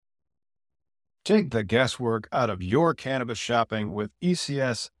Take the guesswork out of your cannabis shopping with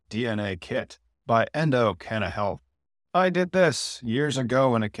ECS DNA Kit by Endo Canna Health. I did this years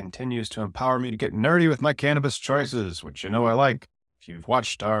ago, and it continues to empower me to get nerdy with my cannabis choices, which you know I like. If you've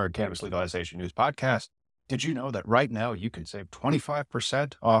watched our Cannabis Legalization News podcast, did you know that right now you can save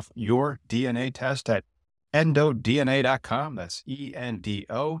 25% off your DNA test at endodna.com? That's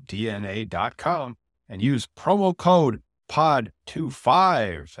ENDODNA.com, and use promo code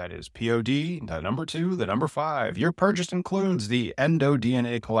POD25. That is POD, the number 2, the number 5. Your purchase includes the Endo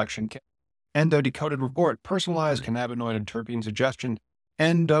DNA Collection Kit, Endo Decoded Report, personalized cannabinoid and terpene suggestion,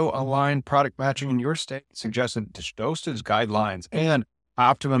 Endo Aligned product matching in your state, suggested dosage guidelines, and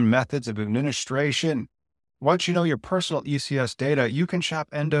optimum methods of administration. Once you know your personal ECS data, you can shop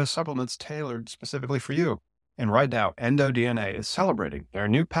Endo supplements tailored specifically for you. And right now, Endo DNA is celebrating their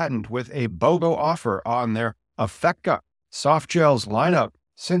new patent with a BOGO offer on their Affeca soft gels lineup.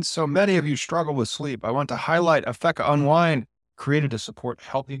 Since so many of you struggle with sleep, I want to highlight Affeca Unwind, created to support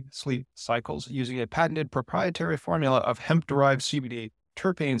healthy sleep cycles using a patented proprietary formula of hemp-derived CBD,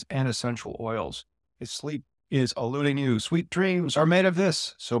 terpenes, and essential oils. If sleep is eluding you, sweet dreams are made of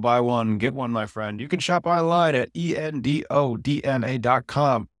this. So buy one, get one, my friend. You can shop online at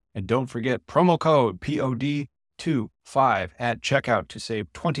endodna.com. And don't forget promo code POD25 at checkout to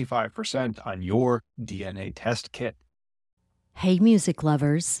save 25% on your DNA test kit. Hey, music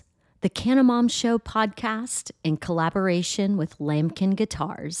lovers. The Canna Mom Show podcast, in collaboration with Lambkin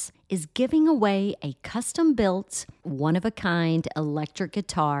Guitars, is giving away a custom-built, one-of-a-kind electric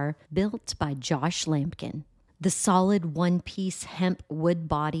guitar built by Josh Lambkin. The solid one-piece hemp wood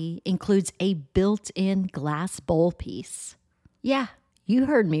body includes a built-in glass bowl piece. Yeah, you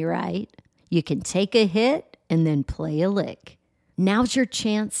heard me right. You can take a hit and then play a lick. Now's your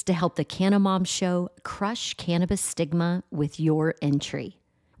chance to help the Canna Mom Show crush cannabis stigma with your entry.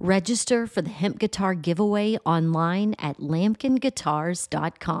 Register for the hemp guitar giveaway online at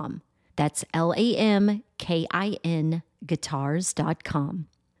lambkinguitars.com. That's LAMKIN guitars.com.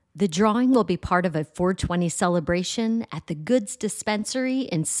 The drawing will be part of a 420 celebration at the Goods Dispensary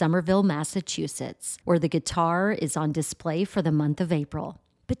in Somerville, Massachusetts, where the guitar is on display for the month of April.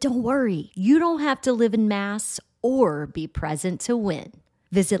 But don't worry, you don't have to live in Mass or be present to win.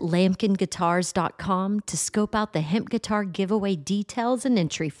 Visit lambkinguitars.com to scope out the hemp guitar giveaway details and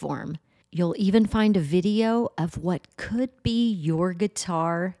entry form. You'll even find a video of what could be your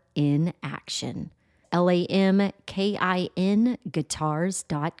guitar in action. LAMKIN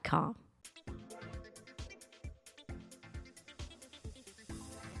guitars.com.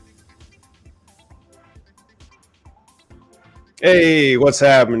 Hey, what's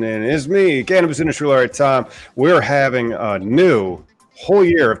happening? It's me, Cannabis Industry Lawyer Tom. We're having a new whole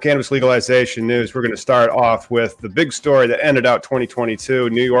year of cannabis legalization news. We're going to start off with the big story that ended out 2022.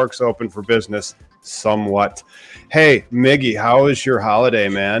 New York's open for business somewhat. Hey, Miggy, how was your holiday,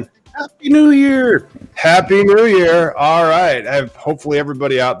 man? Happy New Year. Happy New Year. All right. Hopefully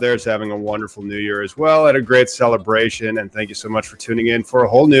everybody out there is having a wonderful New Year as well. Had a great celebration, and thank you so much for tuning in for a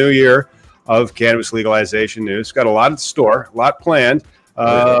whole new year of cannabis legalization news. Got a lot in store, a lot planned.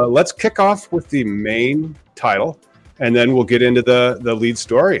 Let's kick off with the main title, and then we'll get into the lead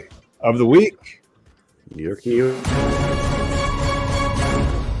story of the week. New York, New York.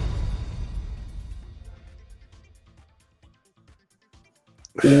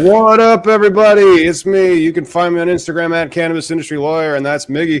 What up, everybody? It's me. You can find me on Instagram at Cannabis Industry Lawyer, and that's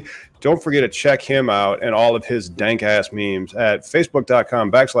Miggy. Don't forget to check him out and all of his dank-ass memes at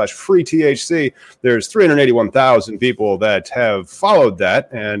facebook.com/freethc. There's 381,000 people that have followed that,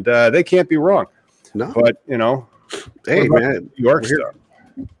 and they can't be wrong. No. But, you know, hey, man, New York stuff.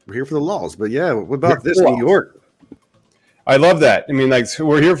 We're here for the laws. But, yeah, what about this New York? I love that. I mean, like, so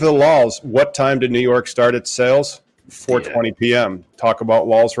we're here for the laws. What time did New York start its sales? 4:20 p.m. Talk about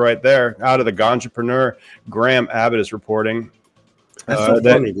laws right there. Out of the Ganjapreneur, Graham Abbott is reporting. That's so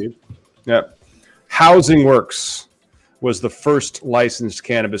funny, dude. Yeah. Housing Works was the first licensed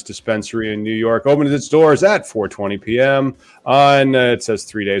cannabis dispensary in New York. Opened its doors at 4:20 p.m. on, it says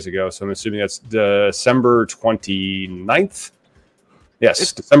 3 days ago, so I'm assuming that's December 29th.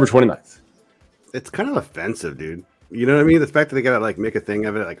 Yes, December 29th. It's kind of offensive, dude. You know what I mean? The fact that they gotta like make a thing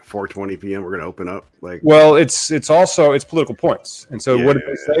of it, like 4:20 p.m. We're gonna open up. Like, well, it's also political points, and so what did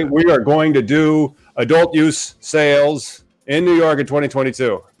they say? We are going to do adult use sales in New York in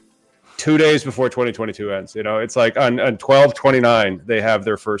 2022. 2 days before 2022 ends. You know, it's like on 12/29 they have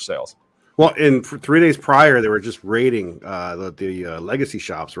their first sales. Well, in 3 days prior, they were just raiding the legacy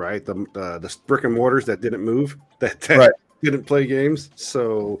shops, right? The brick and mortars that didn't move, that right. didn't play games.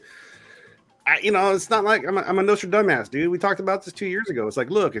 So It's not like I'm a Nostradamus, dude. We talked about this 2 years ago. It's like,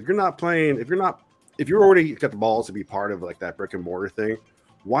 look, if you're already got the balls to be part of like that brick and mortar thing,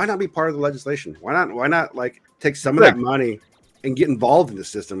 why not be part of the legislation? Why not like take some of that money and get involved in the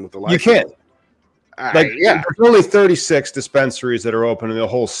system with the license? You can't. Yeah. There's only 36 dispensaries that are open in the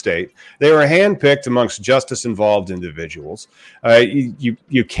whole state. They were handpicked amongst justice-involved individuals.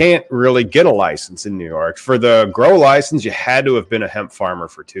 You can't really get a license in New York. For the grow license, you had to have been a hemp farmer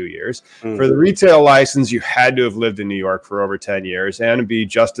for 2 years. Mm-hmm. For the retail license, you had to have lived in New York for over 10 years and be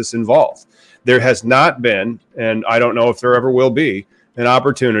justice-involved. There has not been, and I don't know if there ever will be, an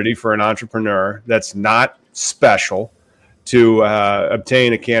opportunity for an entrepreneur that's not special to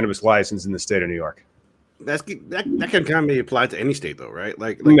obtain a cannabis license in the state of New York. That can kind of be applied to any state, though, right?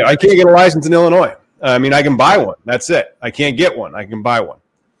 Like I can't get a license in Illinois. I mean, I can buy one. That's it. I can't get one. I can buy one.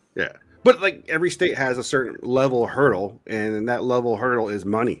 Yeah, but like every state has a certain level hurdle, and that level hurdle is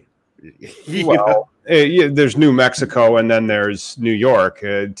money. There's New Mexico and then there's New York,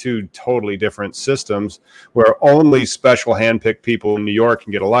 two totally different systems where only special handpicked people in New York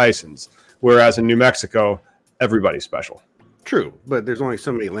can get a license, whereas in New Mexico, everybody's special. True, but there's only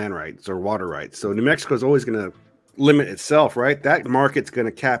so many land rights or water rights. So New Mexico is always going to limit itself, right? That market's going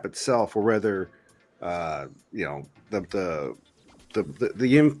to cap itself, or whether, the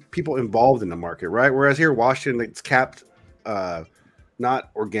people involved in the market, right? Whereas here, Washington, it's capped, not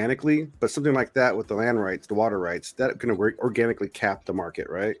organically, but something like that with the land rights, the water rights, that can organically cap the market,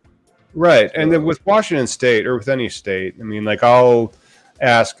 right? Right, and then with Washington State or with any state, I mean, like I'll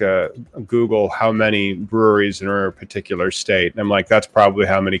ask Google how many breweries in a particular state. And I'm like, that's probably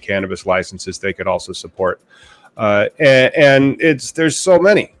how many cannabis licenses they could also support. And there's so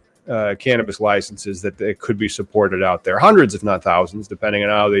many cannabis licenses that they could be supported out there, hundreds, if not thousands, depending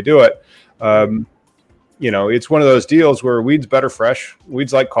on how they do it. It's one of those deals where weed's better fresh.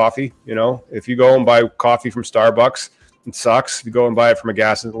 Weed's like coffee. If you go and buy coffee from Starbucks, it sucks. If you go and buy it from a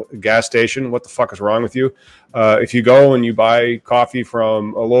gas station, what the fuck is wrong with you? If you go and you buy coffee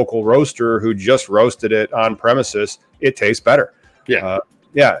from a local roaster who just roasted it on premises, it tastes better. Yeah.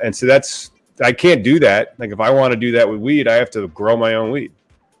 And so I can't do that. Like if I want to do that with weed, I have to grow my own weed.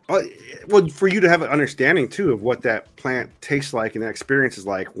 Well, for you to have an understanding too of what that plant tastes like and that experience is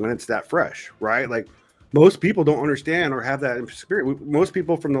like when it's that fresh, right? Like most people don't understand or have that experience. Most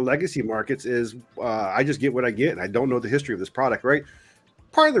people from the legacy markets is I just get what I get and I don't know the history of this product, right?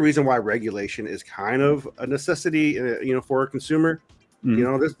 Part of the reason why regulation is kind of a necessity, for a consumer,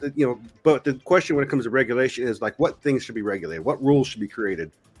 but the question when it comes to regulation is like, what things should be regulated? What rules should be created?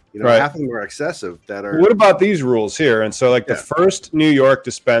 Right. Half of them are excessive that are. What about these rules here? And so the first New York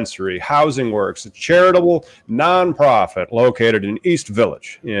dispensary, Housing Works, a charitable nonprofit located in East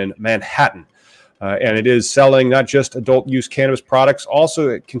Village in Manhattan. And it is selling not just adult use cannabis products,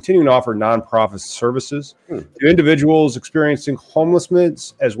 also continuing to offer nonprofit services to individuals experiencing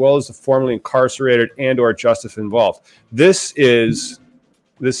homelessness, as well as the formerly incarcerated and or justice involved. This is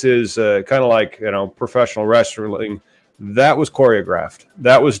kind of like, professional wrestling. That was choreographed.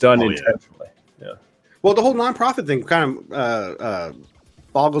 That was done intentionally. Yeah. Well, the whole nonprofit thing kind of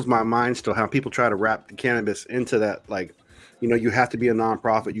boggles my mind still, how people try to wrap the cannabis into that. Like, you have to be a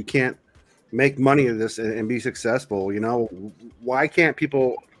nonprofit. You can't make money of this and be successful. Why can't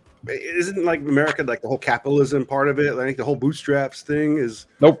people? Isn't like America like the whole capitalism part of it? I think the whole bootstraps thing is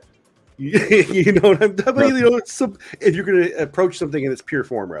nope. You know what I'm talking about? If you're going to approach something in its pure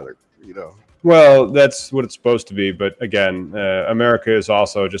form, rather, Well, that's what it's supposed to be. But again, America is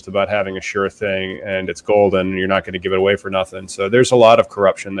also just about having a sure thing, and it's golden. And you're not going to give it away for nothing. So there's a lot of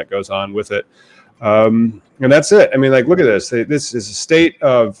corruption that goes on with it. And that's it. I mean, like, look at this. This is a state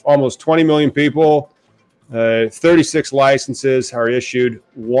of almost 20 million people. 36 licenses are issued.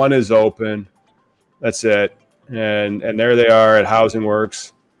 One is open. That's it. And there they are at Housing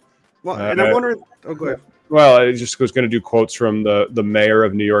Works. Well, and I'm wondering. Oh, go ahead. Well, I just was going to do quotes from the mayor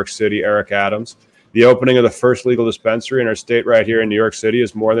of New York City, Eric Adams. The opening of the first legal dispensary in our state right here in New York City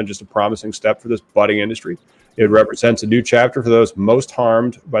is more than just a promising step for this budding industry. It represents a new chapter for those most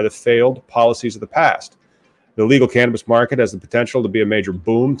harmed by the failed policies of the past. The legal cannabis market has the potential to be a major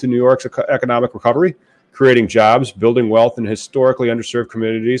boom to New York's economic recovery, creating jobs, building wealth in historically underserved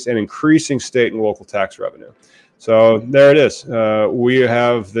communities, and increasing state and local tax revenue. So there it is. We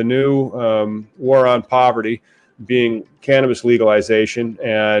have the new war on poverty being cannabis legalization,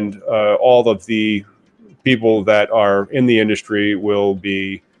 and all of the people that are in the industry will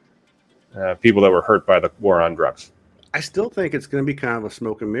be people that were hurt by the war on drugs. I still think it's going to be kind of a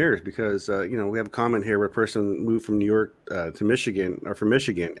smoke and mirrors because, we have a comment here where a person moved from New York to Michigan or from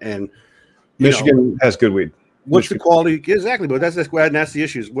Michigan. And Michigan has good weed. What's the quality? Exactly, but that's the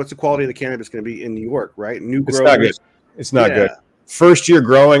issue. What's the quality of the cannabis going to be in New York, right? New growers. It's not good. It's not good. First year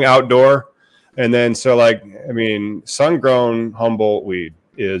growing outdoor. And then, sun-grown Humboldt weed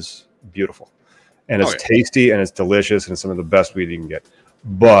is beautiful. And it's tasty and it's delicious and it's some of the best weed you can get.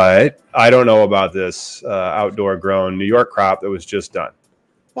 But I don't know about this outdoor grown New York crop that was just done.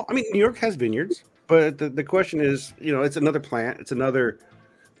 Well, I mean, New York has vineyards, but the question is, it's another plant. It's another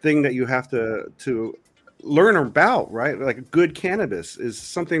thing that you have to learn about, right? Like good cannabis is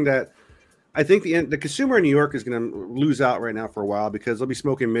something that I think the consumer in New York is going to lose out right now for a while because they'll be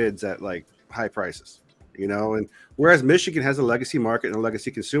smoking mids at like high prices, and whereas Michigan has a legacy market and a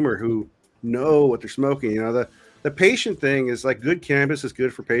legacy consumer who know what they're smoking. The patient thing is like good cannabis is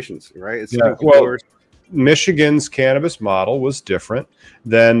good for patients, right? Michigan's cannabis model was different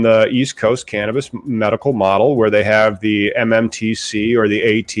than the East Coast cannabis medical model, where they have the MMTC or the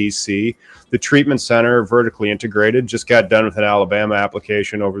ATC, the treatment center, vertically integrated. Just got done with an Alabama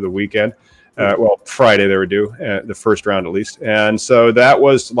application over the weekend. Friday they were due, the first round at least. And so that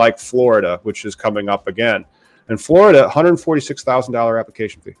was like Florida, which is coming up again. And Florida, $146,000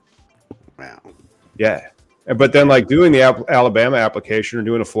 application fee. Wow. Yeah. But then like doing the Alabama application or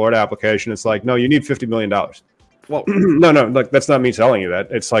doing a Florida application, it's like, no, you need $50 million. Well, no, like that's not me telling you that.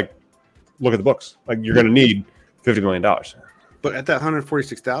 It's like, look at the books. Like you're going to need $50 million. But at that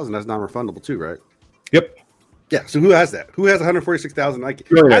 146,000, that's non-refundable too, right? Yep. Yeah. So who has that? Who has 146,000? Like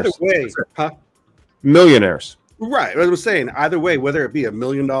millionaires. Either way, huh? Millionaires. Right. As I was saying, either way, whether it be $1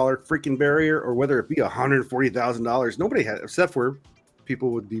 million freaking barrier or whether it be $140,000, nobody has, except for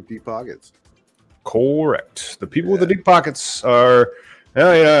people with deep pockets. Correct. The people with the deep pockets are,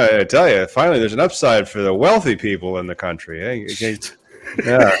 I tell you, finally, there's an upside for the wealthy people in the country.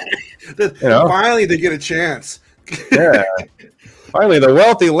 Finally, they get a chance. Yeah. Finally, the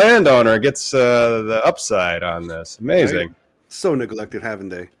wealthy landowner gets the upside on this. Amazing. Right? So neglected, haven't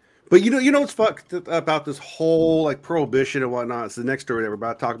they? But you know what's fucked about this whole like prohibition and whatnot? It's the next story that we're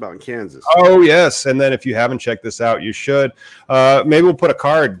about to talk about in Kansas. Oh yes, and then if you haven't checked this out, you should. Maybe we'll put a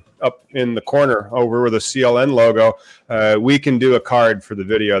card up in the corner over with a CLN logo. We can do a card for the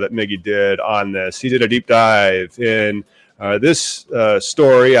video that Miggy did on this. He did a deep dive in this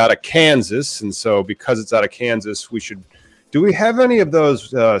story out of Kansas, and so because it's out of Kansas, we should. Do we have any of those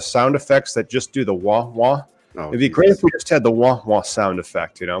sound effects that just do the wah wah? Oh, it'd be great if we just had the wah wah sound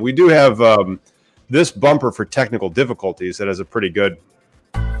effect. We do have this bumper for technical difficulties that has a pretty good.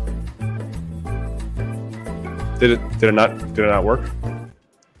 Did it not work?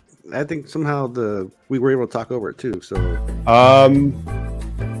 I think somehow we were able to talk over it too. So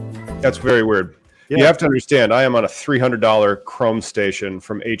that's very weird. Yeah. You have to understand, I am on a $300 Chrome station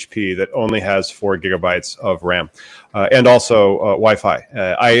from HP that only has 4 gigabytes of RAM and also Wi-Fi.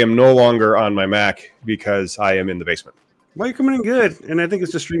 I am no longer on my Mac because I am in the basement. Well, you're coming in good, and I think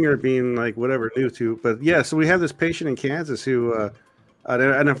it's just Stringer being like whatever new to. But yeah, so we have this patient in Kansas who,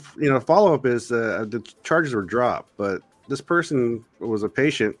 follow up is the charges were dropped, but this person was a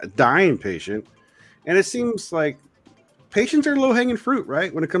dying patient, and it seems like patients are low hanging fruit,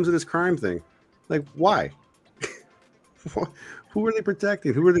 right? When it comes to this crime thing. Like, why? Who are they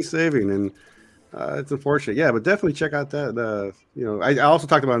protecting? Who are they saving? And it's unfortunate. Yeah, but definitely check out that. I also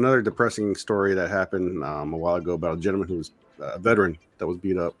talked about another depressing story that happened a while ago about a gentleman who was a veteran that was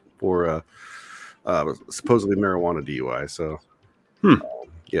beat up for supposedly marijuana DUI. So,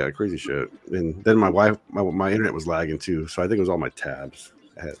 yeah, crazy shit. And then my internet was lagging too. So I think it was all my tabs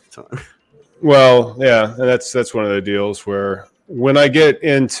ahead of time. Well, yeah, and that's one of the deals where when I get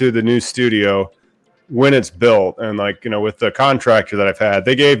into the new studio, when it's built, and with the contractor that I've had,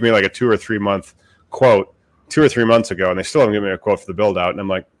 they gave me like a 2 or 3 month quote 2 or 3 months ago, and they still haven't given me a quote for the build out. And I'm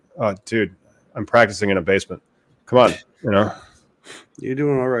like, oh, dude, I'm practicing in a basement. Come on, You're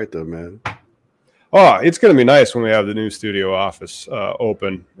doing all right though, man. Oh, it's going to be nice when we have the new studio office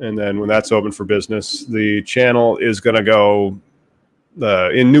open, and then when that's open for business, the channel is going to go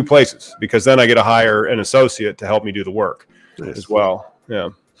in new places because then I get to hire an associate to help me do the work as well. Yeah.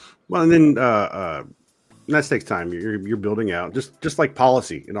 Well, and then that takes time. You're building out just like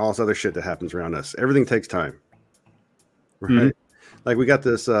policy and all this other shit that happens around us. Everything takes time, right? Mm-hmm. Like we got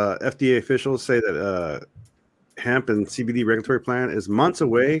this FDA officials say that hemp and CBD regulatory plan is months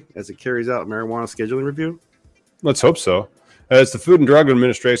away as it carries out marijuana scheduling review. Let's hope so. As the Food and Drug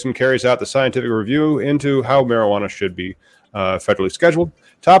Administration carries out the scientific review into how marijuana should be federally scheduled,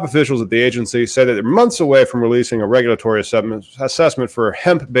 top officials at the agency say that they're months away from releasing a regulatory assessment for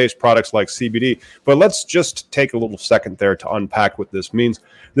hemp-based products like CBD. But let's just take a little second there to unpack what this means.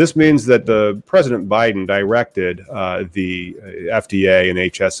 This means that President Biden directed the FDA and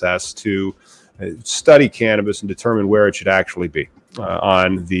HHS to study cannabis and determine where it should actually be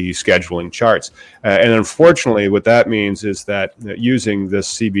on the scheduling charts. And unfortunately, what that means is that using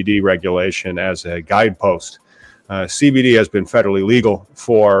this CBD regulation as a guidepost, CBD has been federally legal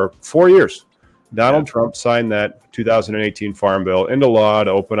for 4 years. Donald Trump signed that 2018 Farm Bill into law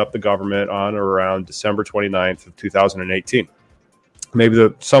to open up the government on or around December 29th of 2018. Maybe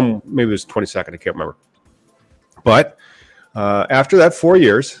it was 22nd, I can't remember. But after that 4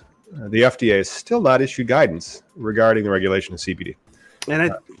 years, the FDA has still not issued guidance regarding the regulation of CBD.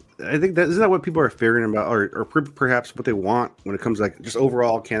 And I think that isn't that what people are figuring about, or perhaps what they want when it comes to like just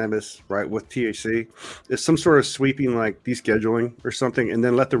overall cannabis, right? With THC, is some sort of sweeping like descheduling or something, and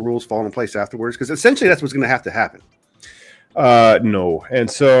then let the rules fall in place afterwards. Because essentially, that's what's going to happen. No, and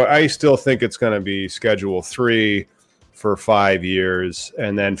so I still think it's going to be Schedule 3 for 5 years,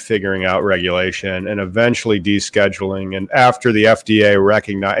 and then figuring out regulation, and eventually descheduling. And after the FDA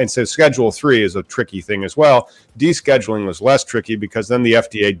recognized, and so Schedule 3 is a tricky thing as well. Descheduling was less tricky because then the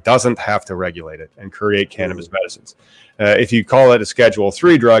FDA doesn't have to regulate it and create cannabis medicines. If you call it a Schedule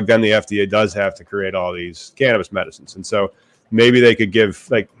 3 drug, then the FDA does have to create all these cannabis medicines. And so maybe they could give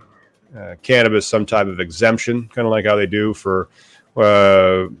like cannabis some type of exemption, kind of like how they do for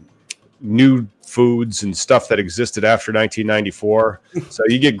new foods and stuff that existed after 1994. So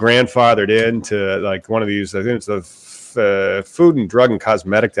you get grandfathered into like one of these, I think it's the Food and Drug and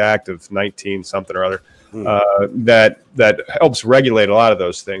Cosmetic Act of 19 something or other, that helps regulate a lot of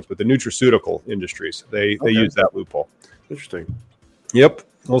those things. But the nutraceutical industries, they use that loophole. Interesting. Yep.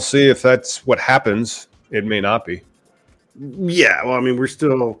 We'll see if that's what happens. It may not be. Yeah. Well, I mean, we're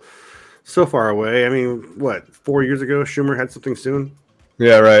still so far away. I mean, what, 4 years ago, Schumer had something soon?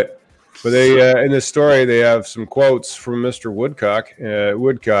 Yeah, right. But they in this story they have some quotes from Mr. Woodcock.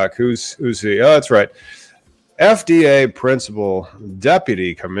 Woodcock, who's he? Oh, that's right. FDA Principal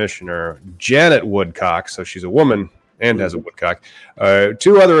Deputy Commissioner Janet Woodcock. So she's a woman and has a Woodcock.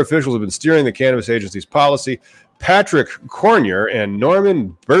 Two other officials have been steering the cannabis agency's policy: Patrick Cornier and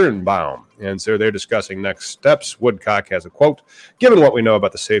Norman Birnbaum. And so they're discussing next steps. Woodcock has a quote: "Given what we know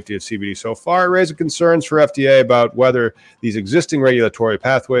about the safety of CBD so far, raising concerns for FDA about whether these existing regulatory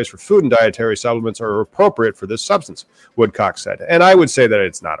pathways for food and dietary supplements are appropriate for this substance," Woodcock said. And I would say that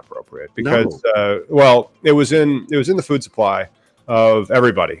it's not appropriate because, it was in the food supply of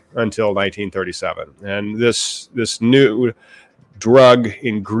everybody until 1937. And this new drug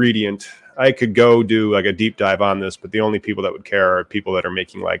ingredient, I could go do like a deep dive on this, but the only people that would care are people that are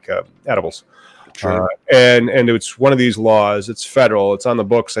making like edibles. Sure. And it's one of these laws. It's federal. It's on the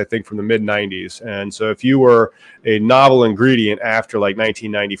books, I think, from the mid 90s. And so if you were a novel ingredient after like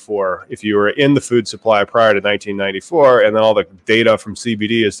 1994, if you were in the food supply prior to 1994, and then all the data from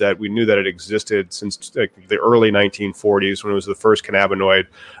CBD is that we knew that it existed since like the early 1940s when it was the first cannabinoid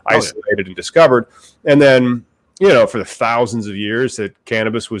isolated and discovered. And then, you know, for the thousands of years that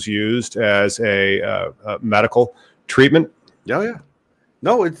cannabis was used as a medical treatment. Oh, yeah.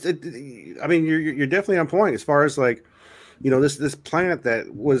 No, I mean, you're definitely on point as far as like, you know, this plant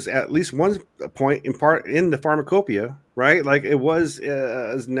that was at least one point in part in the pharmacopoeia, right? Like it was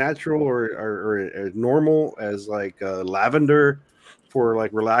as natural or as normal as like lavender for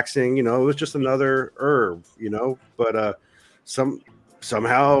like relaxing. You know, it was just another herb, you know, but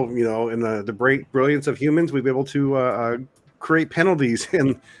somehow, you know, in the brilliance of humans, we've been able to create penalties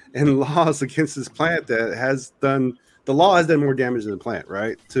and laws against this plant that has done. The law has done more damage than the plant,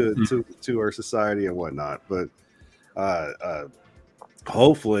 right? To our society and whatnot. But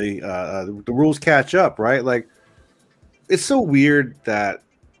hopefully the rules catch up, right? Like it's so weird that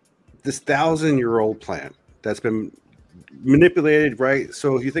this 1,000-year-old plant that's been manipulated, right?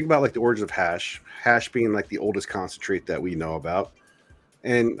 So if you think about like the origins of hash being like the oldest concentrate that we know about.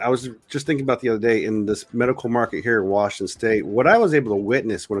 And I was just thinking about the other day in this medical market here in Washington State, what I was able to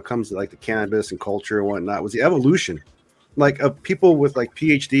witness when it comes to like the cannabis and culture and whatnot was the evolution, like of people with like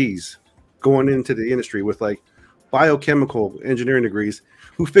PhDs going into the industry with like biochemical engineering degrees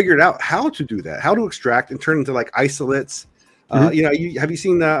who figured out how to do that, how to extract and turn into like isolates. You know, have you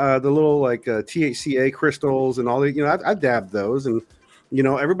seen the little like THCA crystals and all that? You know, I've dabbed those, and you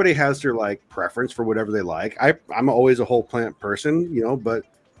know, everybody has their like preference for whatever they like. I'm always a whole plant person, you know, but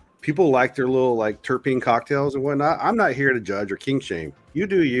people like their little like terpene cocktails and whatnot. I'm not here to judge or kink shame. You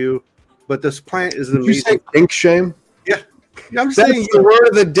do you, but this plant is amazing. Did you say kink shame? Yeah. I'm That's saying the word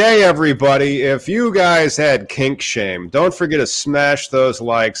of the day, everybody. If you guys had kink shame, don't forget to smash those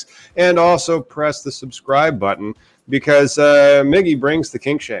likes and also press the subscribe button because Miggy brings the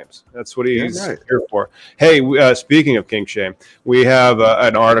kink shames. That's what he's here for. Hey, speaking of kink shame, we have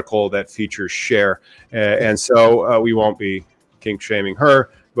an article that features Cher, and so we won't be kink shaming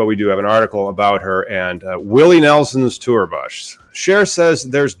her. but we do have an article about her and Willie Nelson's tour bus. Cher says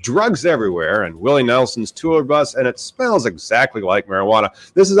there's drugs everywhere and Willie Nelson's tour bus, and it smells exactly like marijuana.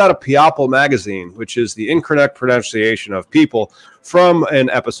 This is out of People magazine, which is the incorrect pronunciation of people from an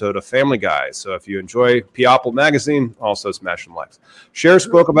episode of Family Guy. So if you enjoy People magazine, also smash some likes. Cher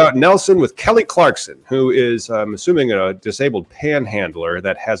spoke about Nelson with Kelly Clarkson, who is, I'm assuming, a disabled panhandler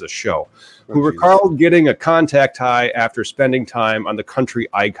that has a show, who recalled getting a contact high after spending time on the country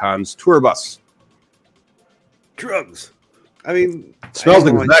icon's tour bus. Drugs. I mean, smells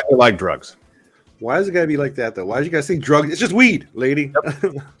exactly like drugs. Why does it gotta be like that, though? Why did you guys say drugs? It's just weed, lady.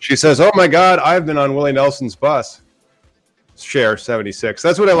 Yep. She says, "Oh my God, I've been on Willie Nelson's bus." Cher, 76.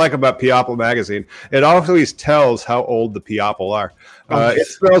 That's what I like about People magazine. It always tells how old the People are. It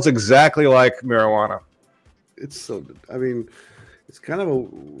smells exactly like marijuana. It's so. I mean, it's kind of a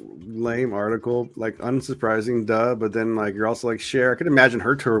lame article, like unsurprising, duh. But then, like, you're also like Cher. I can imagine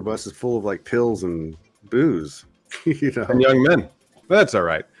her tour bus is full of like pills and booze. You know, and young men. But that's all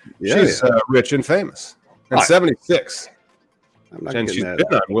right. Yeah, she's rich and famous. And 76. And she's been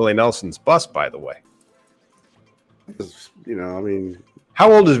on Willie Nelson's bus, by the way. You know, I mean,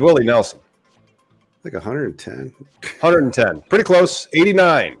 how old is Willie Nelson? Like 110. 110. Pretty close.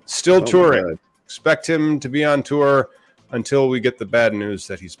 89. Still touring. Expect him to be on tour until we get the bad news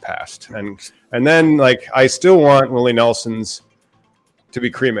that he's passed. And then, like, I still want Willie Nelson's to be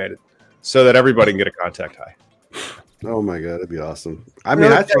cremated so that everybody can get a contact high. Oh my God, that'd be awesome. I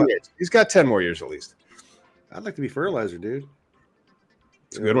mean, he's got 10 more years at least. I'd like to be fertilizer, dude.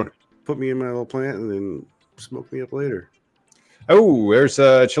 It's a good one. Put me in my little plant and then smoke me up later. Oh, there's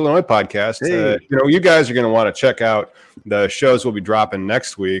a Chillinois podcast. Hey. You guys are going to want to check out the shows we'll be dropping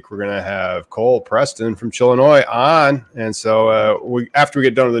next week. We're going to have Cole Preston from Chillinois on. And so after we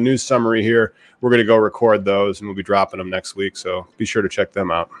get done with the news summary here, we're going to go record those and we'll be dropping them next week. So be sure to check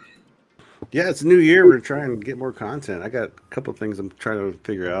them out. Yeah, it's a new year. We're trying to get more content. I got a couple of things I'm trying to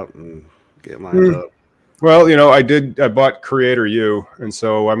figure out and get lined up. Well, I bought Creator U, and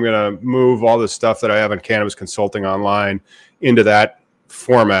so I'm going to move all the stuff that I have in Cannabis Consulting online into that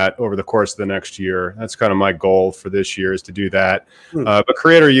format over the course of the next year. That's kind of my goal for this year, is to do that. But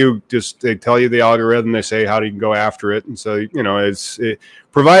Creator U, they tell you the algorithm, they say how you can go after it. And so,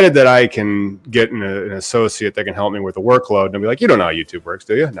 provided that I can get an associate that can help me with the workload, and I'll be like, you don't know how YouTube works,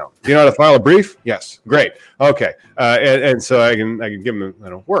 do you? No. Do you know how to file a brief? Yes. Great. Okay. And so I can give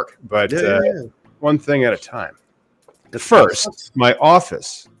them work, but one thing at a time. First, my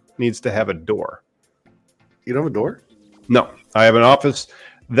office needs to have a door. You don't have a door? No, I have an office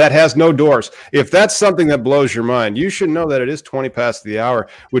that has no doors. If that's something that blows your mind, you should know that it is 20 past the hour,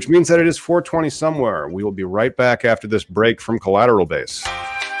 which means that it is 4:20 somewhere. We will be right back after this break from Collateral Base.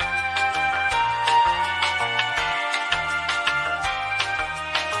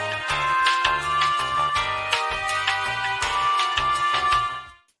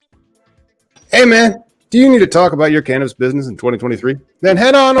 Hey, man. Do you need to talk about your cannabis business in 2023? Then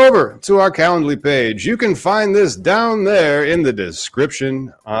head on over to our Calendly page. You can find this down there in the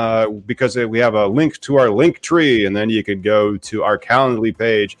description because we have a link to our link tree, and then you can go to our Calendly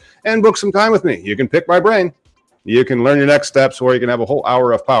page and book some time with me. You can pick my brain. You can learn your next steps, or you can have a whole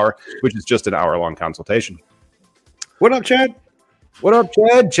hour of power, which is just an hour-long consultation. What up, Chad? What up,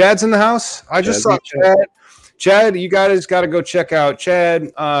 Chad? Chad's in the house. I just saw Chad. Chad, you guys got to go check out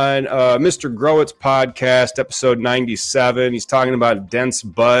Chad on Mr. Growit's podcast, episode 97. He's talking about dense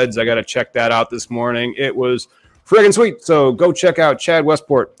buds. I got to check that out this morning. It was friggin' sweet. So go check out Chad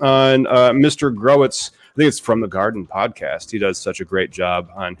Westport on Mr. Growit's, I think it's From the Garden podcast. He does such a great job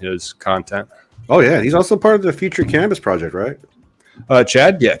on his content. Oh, yeah. He's also part of the Future Cannabis Project, right?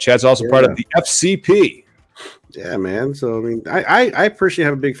 Chad? Yeah, Chad's also part of the FCP. Yeah, man. So, I mean, I personally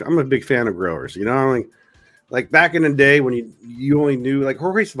I'm a big fan of growers. Like back in the day when you only knew like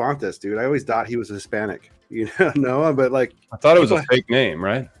Jorge Cervantes, dude. I always thought he was a Hispanic, but like I thought it was a fake name,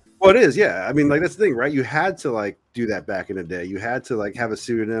 right? Well, it is, yeah. I mean, like that's the thing, right? You had to like do that back in the day. You had to like have a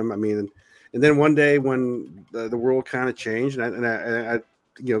pseudonym. I mean, and then one day when the world kind of changed, and I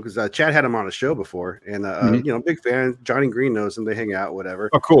because Chad had him on a show before, and big fan. Johnny Green knows him. They hang out, whatever.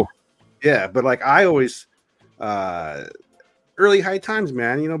 Oh, cool. Yeah, but like I always. Early high times,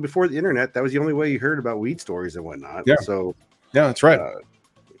 man. Before the internet, that was the only way you heard about weed stories and whatnot. Yeah. So, yeah, that's right.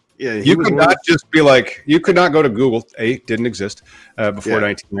 You could not just be like, you could not go to Google. It didn't exist before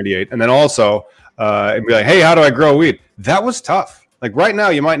 1998, and then also and be like, hey, how do I grow weed? That was tough. Like right now,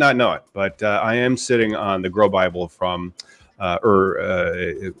 you might not know it, but I am sitting on the Grow Bible from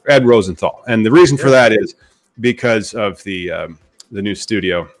Ed Rosenthal, and the reason for that is because of the new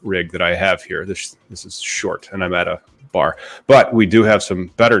studio rig that I have here. This is short, and I'm at a bar. But we do have some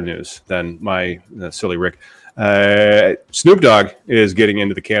better news than my silly Rick. Snoop Dogg is getting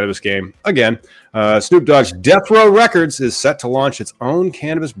into the cannabis game again. Snoop Dogg's Death Row Records is set to launch its own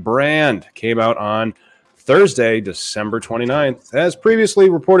cannabis brand. Came out on Thursday, December 29th, as previously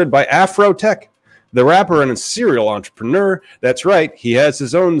reported by Afrotech, the rapper and serial entrepreneur. That's right, he has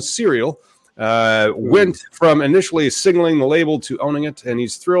his own cereal. Went from initially signaling the label to owning it, and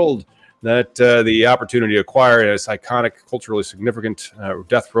he's thrilled that the opportunity to acquire this iconic, culturally significant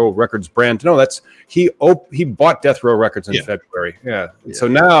Death Row Records brand. No, that's he bought Death Row Records in February. Yeah. So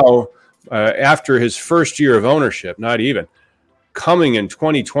now, after his first year of ownership, not even, coming in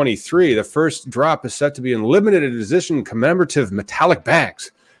 2023, the first drop is set to be in limited edition commemorative metallic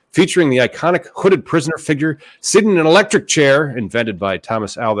bags, featuring the iconic hooded prisoner figure sitting in an electric chair invented by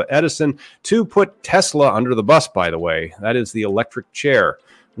Thomas Alva Edison to put Tesla under the bus, by the way. That is the electric chair.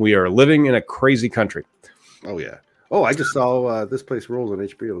 We are living in a crazy country. Oh, yeah. Oh, I just saw This Place Rolls on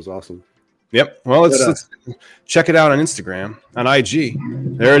HBO. It was awesome. Yep. Well, let's check it out on Instagram, on IG.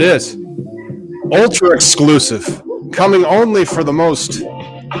 There it is. Ultra exclusive. Coming only for the most...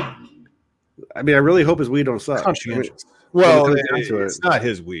 I mean, I really hope his weed don't suck. Conscientious. Well, it's not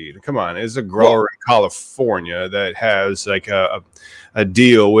his weed. Come on. It's a grower in California that has like a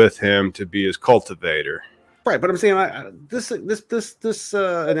deal with him to be his cultivator. Right, but I'm saying this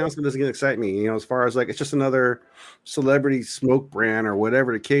announcement doesn't excite me. As far as like it's just another celebrity smoke brand or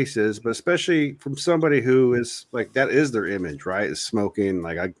whatever the case is. But especially from somebody who is like that is their image, right? Is smoking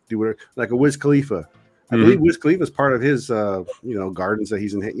like I do whatever, like a Wiz Khalifa. I believe Wiz Khalifa is part of his gardens that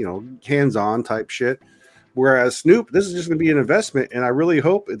he's in, hands-on type shit. Whereas Snoop, this is just going to be an investment, and I really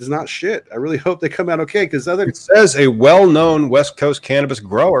hope it's not shit. I really hope they come out okay because it says a well-known West Coast cannabis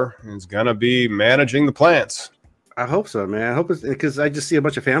grower is going to be managing the plants. I hope so, man. I hope it's because I just see a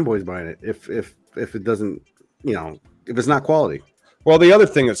bunch of fanboys buying it. If it doesn't, if it's not quality. Well, the other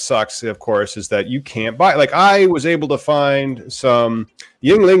thing that sucks, of course, is that you can't buy. Like I was able to find some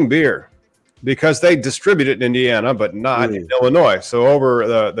Yingling beer because they distribute it in Indiana, but not in Illinois. So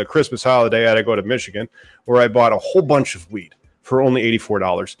over the Christmas holiday, I had to go to Michigan, where I bought a whole bunch of weed for only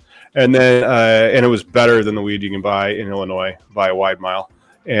 $84. And then and it was better than the weed you can buy in Illinois by a wide mile.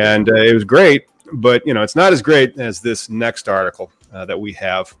 And it was great, but it's not as great as this next article that we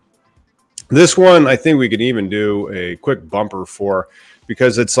have. This one, I think we could even do a quick bumper for,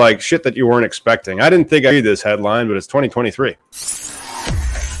 because it's like shit that you weren't expecting. I didn't think I'd read this headline, but it's 2023.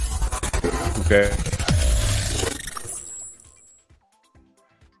 Okay.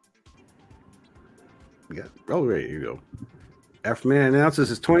 Oh, there you go. Afterman announces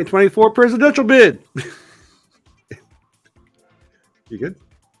his 2024 presidential bid. You good?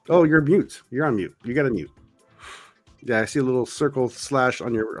 Oh, you're mute. You're on mute. You got to mute. Yeah, I see a little circle /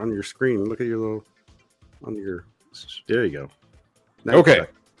 on your screen. Look at your little There you go. Now okay.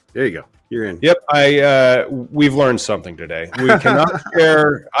 There you go. You're in. Yep. We've learned something today. We cannot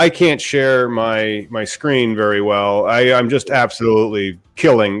share. I can't share my screen very well. I'm just absolutely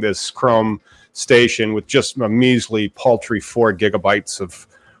killing this Chrome station with just a measly, paltry 4 gigabytes of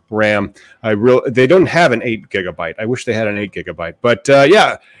RAM. They don't have an 8 gigabyte. I wish they had an 8 gigabyte. But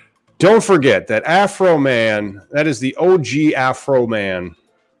yeah, don't forget that Afro Man. That is the OG Afro Man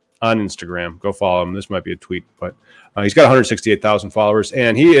on Instagram. Go follow him. This might be a tweet, but he's got 168,000 followers,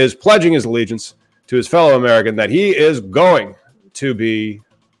 and he is pledging his allegiance to his fellow American that he is going to be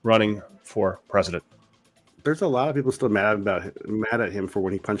running for president. There's a lot of people still mad at him for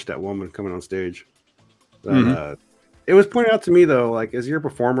when he punched that woman coming on stage. It was pointed out to me though, like as you're a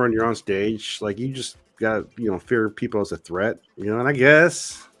performer and you're on stage, like you just got fear people as a threat, and I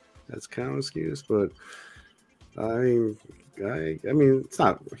guess that's kind of an excuse, but I mean, it's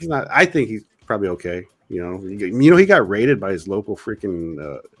not. He's not. I think he's probably okay. He got raided by his local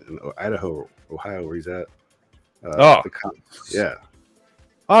freaking in Idaho, Ohio, where he's at. Yeah.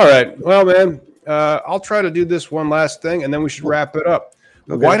 All right. Well, man, I'll try to do this one last thing, and then we should wrap it up.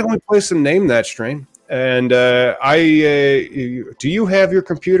 Okay. Why don't we play some Name That Strain? And do you have your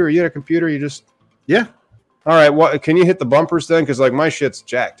computer? You had a computer? Yeah. All right. What can you hit the bumpers then? Because like my shit's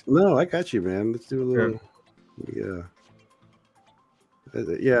jacked. No, I got you, man. Let's do a little. Yeah.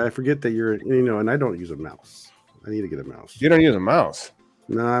 Yeah, I forget that you're, and I don't use a mouse. I need to get a mouse. You don't use a mouse?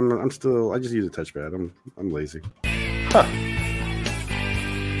 No, I just use a touchpad. I'm lazy. Huh.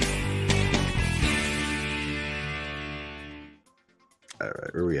 All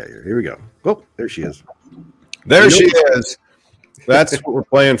right, where are we at here? Here we go. Oh, there she is. There she is. That's what we're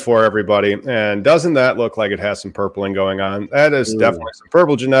playing for, everybody. And doesn't that look like it has some purpling going on? That is definitely some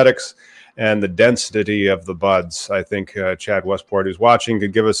purple genetics. and the density of the buds. I think Chad Westport, who's watching,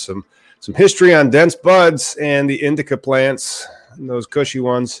 could give us some history on dense buds and the indica plants, those cushy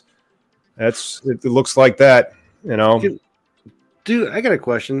ones. It looks like that, Dude, I got a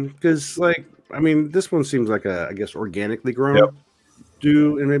question because, this one seems like I guess organically grown. Yep.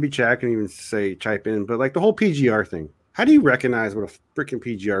 And maybe Chad can even chime in, but like the whole PGR thing, how do you recognize what a freaking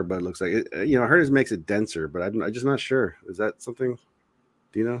PGR bud looks like? I heard it makes it denser, but I'm just not sure. Is that something?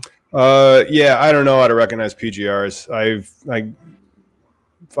 Do you know? Yeah, I don't know how to recognize PGRs.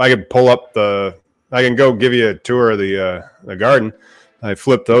 If I could pull up I can go give you a tour of the garden. I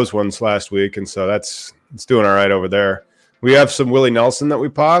flipped those ones last week, and so it's doing all right over there. We have some Willie Nelson that we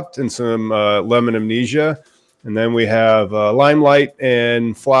popped and some Lemon Amnesia. And then we have Limelight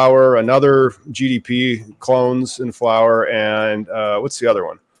and Flower, another GDP clones in Flower. And what's the other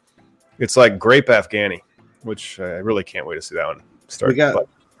one? It's like Grape Afghani, which I really can't wait to see that one start. We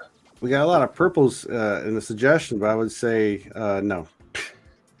got a lot of purples in the suggestion, but I would say no.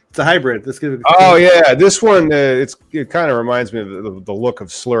 It's a hybrid. Let's give it. Oh yeah, this one it kind of reminds me of the look of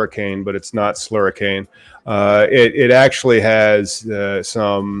Slurricane, but it's not Slurricane. It actually has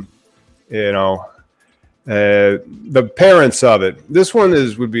some, the parents of it. This one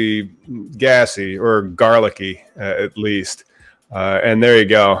would be gassy or garlicky at least, and there you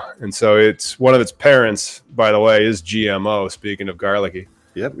go. And so it's one of its parents, by the way, is GMO. Speaking of garlicky,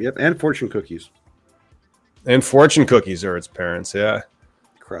 yep, and fortune cookies. And fortune cookies are its parents. Yeah.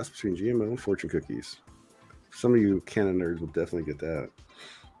 Cross between GMO and fortune cookies. Some of you canon nerds will definitely get that.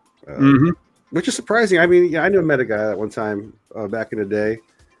 Which is surprising. I mean, I met a guy that one time back in the day.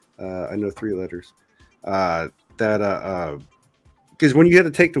 I know 3 letters. Because when you had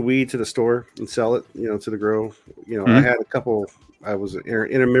to take the weed to the store and sell it, to the grow, I had a couple. I was an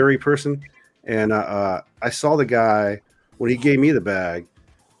intermarry person, and I saw the guy when he gave me the bag,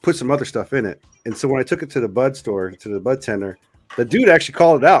 put some other stuff in it, and so when I took it to the bud store, to the bud tender. The dude actually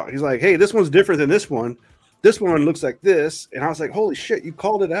called it out. He's like, "Hey, this one's different than this one. This one looks like this." And I was like, "Holy shit, you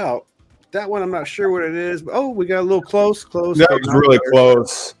called it out." That one, I'm not sure what it is. But, we got a little close. That was really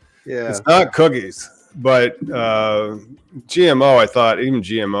close. Yeah. It's not cookies, but GMO, I thought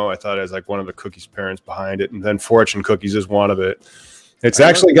it was like one of the cookies parents behind it. And then Fortune Cookies is one of it. It's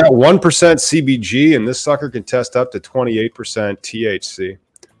actually got 1% CBG, and this sucker can test up to 28% THC.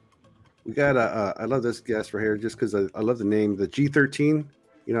 We got I love this guest right here just because I love the name, the G13.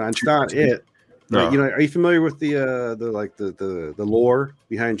 It's not it. No. Are you familiar with the lore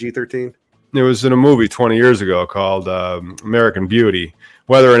behind G13? It was in a movie 20 years ago called American Beauty.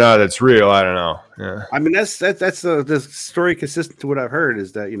 Whether or not it's real, I don't know. Yeah. I mean, that's the story consistent to what I've heard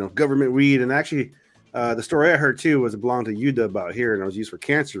is that government weed, and actually the story I heard too was it belonged to UW out here and it was used for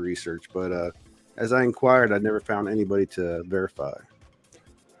cancer research. But as I inquired, I never found anybody to verify.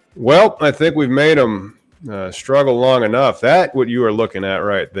 Well, I think we've made them struggle long enough. That what you are looking at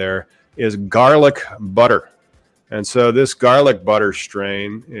right there is garlic butter. And so this garlic butter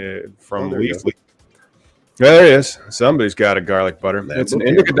strain from Leafly. There it is. Somebody's got a garlic butter. It's an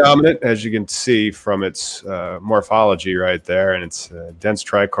indica dominant, as you can see from its morphology right there, and its dense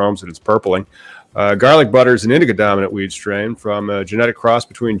trichromes and its purpling. Garlic butter is an indica dominant weed strain from a genetic cross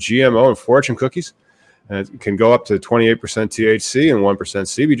between GMO and fortune cookies. It can go up to 28% THC and 1%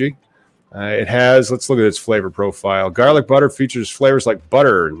 CBG. It has, let's look at its flavor profile. Garlic butter features flavors like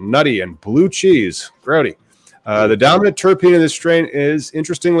butter, nutty, and blue cheese. Grody. The dominant terpene in this strain is,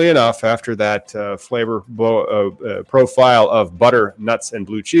 interestingly enough, after that flavor profile of butter, nuts, and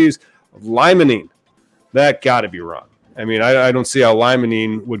blue cheese, limonene. That got to be wrong. I mean, I don't see how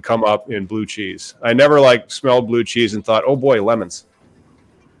limonene would come up in blue cheese. I never smelled blue cheese and thought, oh boy, lemons.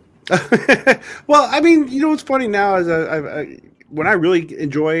 Well, I mean, what's funny now is when I really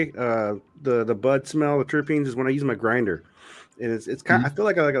enjoy the bud smell, the terpenes, is when I use my grinder, and it's kind. I feel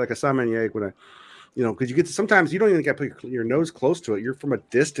like a sommelier when I, because you get sometimes you don't even get to put your nose close to it. You're from a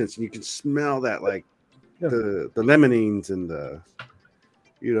distance and you can smell that the limonines and the,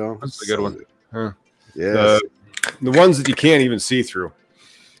 That's a good one. Huh. Yeah, the ones that you can't even see through.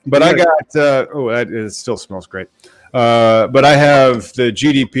 But I got it still smells great. But I have the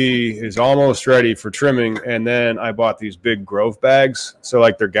GDP is almost ready for trimming, and then I bought these big Grove bags. So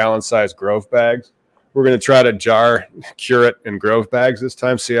they're gallon-sized Grove bags. We're going to try to cure it in Grove bags this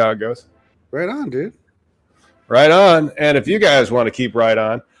time, see how it goes. Right on, dude. Right on. And if you guys want to keep right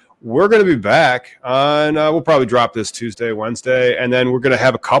on, we're going to be back on, we'll probably drop this Tuesday, Wednesday, and then we're going to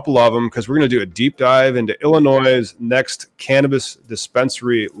have a couple of them because we're going to do a deep dive into Illinois' next cannabis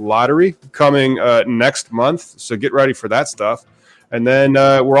dispensary lottery coming next month. So get ready for that stuff. And then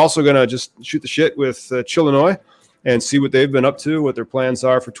we're also going to just shoot the shit with Chillinois and see what they've been up to, what their plans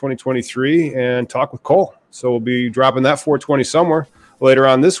are for 2023, and talk with Cole. So we'll be dropping that 420 somewhere later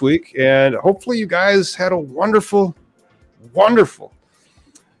on this week. And hopefully you guys had a wonderful, wonderful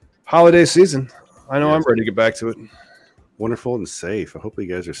holiday season. I know I'm ready to get back to it. Wonderful and safe. I hope you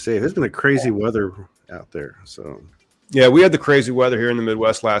guys are safe. It's been a crazy weather out there. So yeah, we had the crazy weather here in the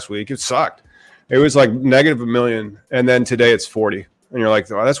Midwest last week. It sucked. It was like negative $1 million. And then today it's 40. And you're like,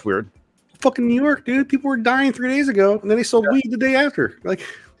 oh, that's weird. Fucking New York, dude. People were dying 3 days ago, and then they sold weed the day after. Like,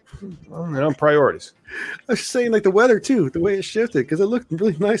 well, priorities. I was just saying, like, the weather too, the way it shifted, because it looked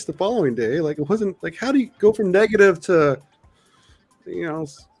really nice the following day. Like, it wasn't like, how do you go from negative to,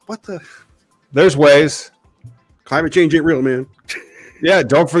 what the? There's ways. Climate change ain't real, man. Yeah,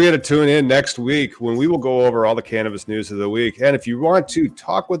 don't forget to tune in next week when we will go over all the cannabis news of the week. And if you want to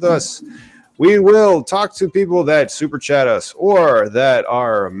talk with us, we will talk to people that super chat us or that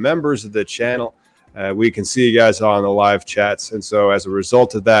are members of the channel. We can see you guys on the live chats. And so as a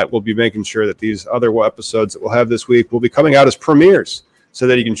result of that, we'll be making sure that these other episodes that we'll have this week will be coming out as premieres so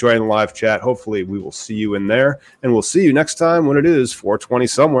that you can join the live chat. Hopefully we will see you in there, and we'll see you next time when it is 420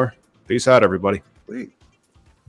 somewhere. Peace out, everybody. Wait.